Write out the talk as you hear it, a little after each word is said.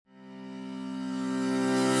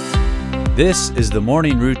This is the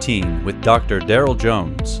Morning Routine with Dr. Daryl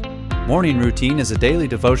Jones. Morning Routine is a daily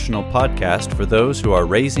devotional podcast for those who are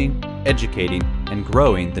raising, educating, and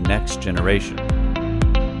growing the next generation.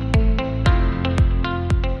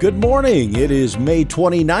 Good morning. It is May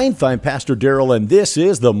 29th. I'm Pastor Daryl, and this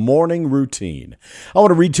is the Morning Routine. I want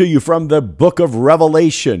to read to you from the book of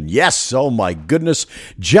Revelation. Yes, oh my goodness.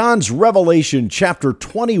 John's Revelation, chapter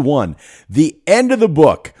 21, the end of the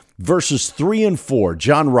book. Verses 3 and 4,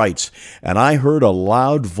 John writes, "And I heard a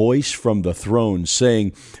loud voice from the throne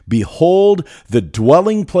saying, 'Behold, the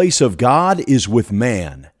dwelling place of God is with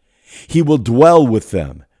man. He will dwell with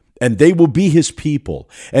them, and they will be his people,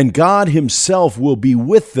 and God himself will be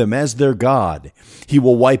with them as their God. He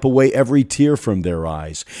will wipe away every tear from their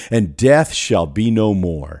eyes, and death shall be no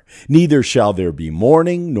more. Neither shall there be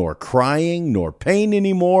mourning, nor crying, nor pain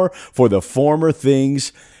any more, for the former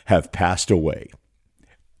things have passed away.'"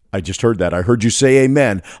 I just heard that. I heard you say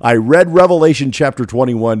amen. I read Revelation chapter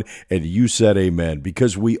 21 and you said amen,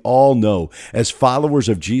 because we all know as followers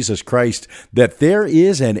of Jesus Christ that there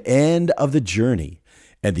is an end of the journey.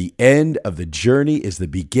 And the end of the journey is the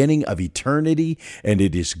beginning of eternity, and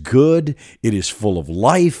it is good. It is full of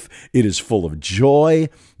life. It is full of joy,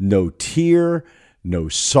 no tear, no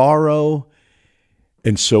sorrow.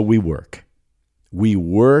 And so we work. We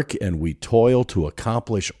work and we toil to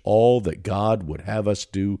accomplish all that God would have us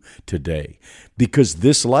do today, because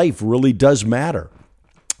this life really does matter.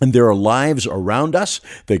 And there are lives around us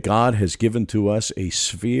that God has given to us a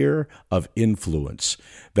sphere of influence,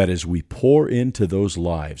 that as we pour into those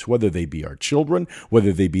lives, whether they be our children,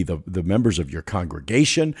 whether they be the members of your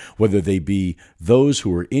congregation, whether they be those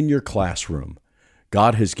who are in your classroom,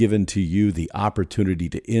 God has given to you the opportunity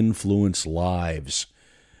to influence lives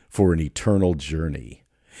for an eternal journey.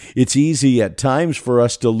 It's easy at times for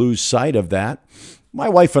us to lose sight of that. My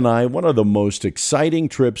wife and I, one of the most exciting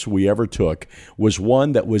trips we ever took was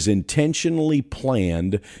one that was intentionally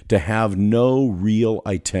planned to have no real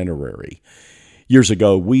itinerary. Years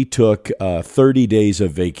ago, we took 30 days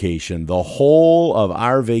of vacation, the whole of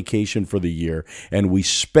our vacation for the year, and we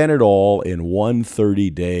spent it all in one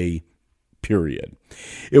 30-day period.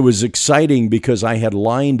 It was exciting because I had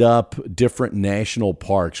lined up different national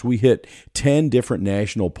parks. We hit 10 different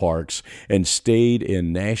national parks and stayed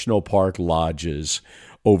in national park lodges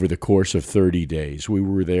over the course of 30 days. We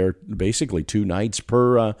were there basically 2 nights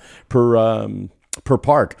per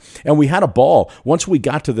park. And we had a ball. Once we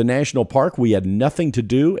got to the national park, we had nothing to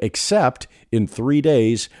do except in 3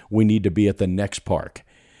 days, we need to be at the next park.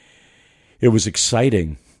 It was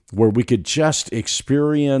exciting, where we could just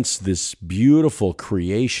experience this beautiful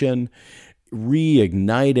creation,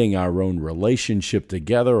 reigniting our own relationship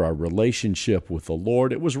together, our relationship with the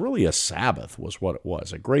Lord. It was really a Sabbath, was what it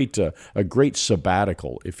was, a great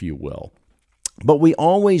sabbatical, if you will. But we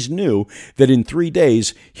always knew that in 3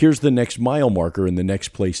 days, here's the next mile marker in the next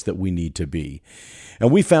place that we need to be. And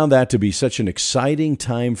we found that to be such an exciting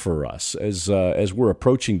time for us as we're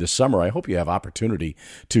approaching the summer. I hope you have opportunity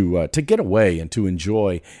to get away and to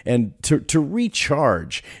enjoy and to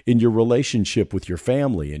recharge in your relationship with your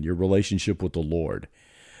family and your relationship with the Lord.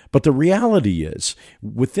 But the reality is,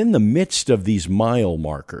 within the midst of these mile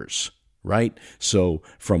markers, right? So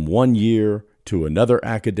from one year to another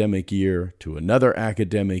academic year to another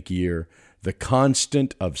academic year, the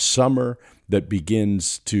constant of summer that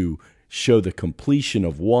begins to show the completion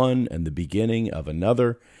of one and the beginning of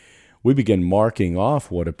another, we begin marking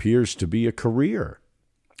off what appears to be a career,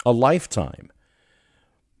 a lifetime.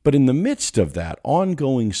 But in the midst of that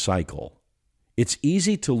ongoing cycle, it's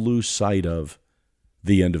easy to lose sight of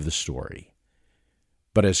the end of the story.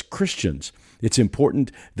 But as Christians, it's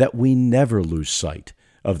important that we never lose sight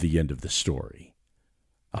of the end of the story.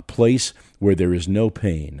 A place where there is no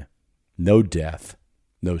pain, no death,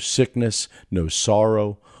 no sickness, no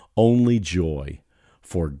sorrow, only joy,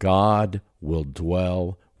 for God will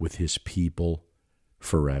dwell with his people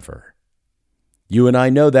forever. You and I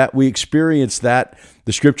know that. We experience that.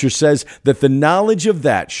 The scripture says that the knowledge of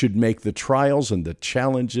that should make the trials and the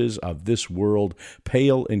challenges of this world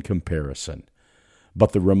pale in comparison.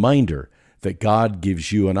 But the reminder that God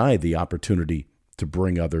gives you and I the opportunity to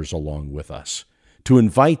bring others along with us, to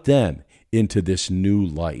invite them into this new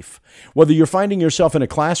life. Whether you're finding yourself in a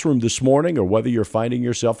classroom this morning or whether you're finding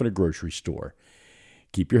yourself in a grocery store,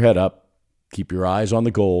 keep your head up, keep your eyes on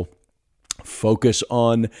the goal, focus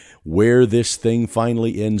on where this thing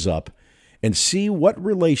finally ends up, and see what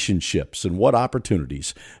relationships and what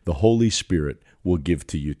opportunities the Holy Spirit will give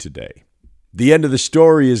to you today. The end of the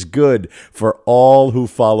story is good for all who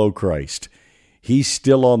follow Christ. He's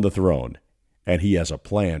still on the throne, and he has a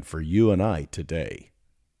plan for you and I today.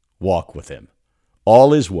 Walk with him.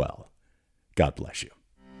 All is well. God bless you.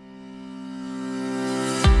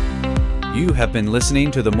 You have been listening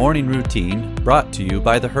to The Morning Routine, brought to you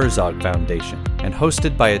by the Herzog Foundation and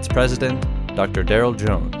hosted by its president, Dr. Darrell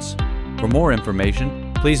Jones. For more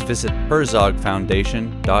information, please visit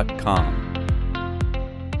herzogfoundation.com.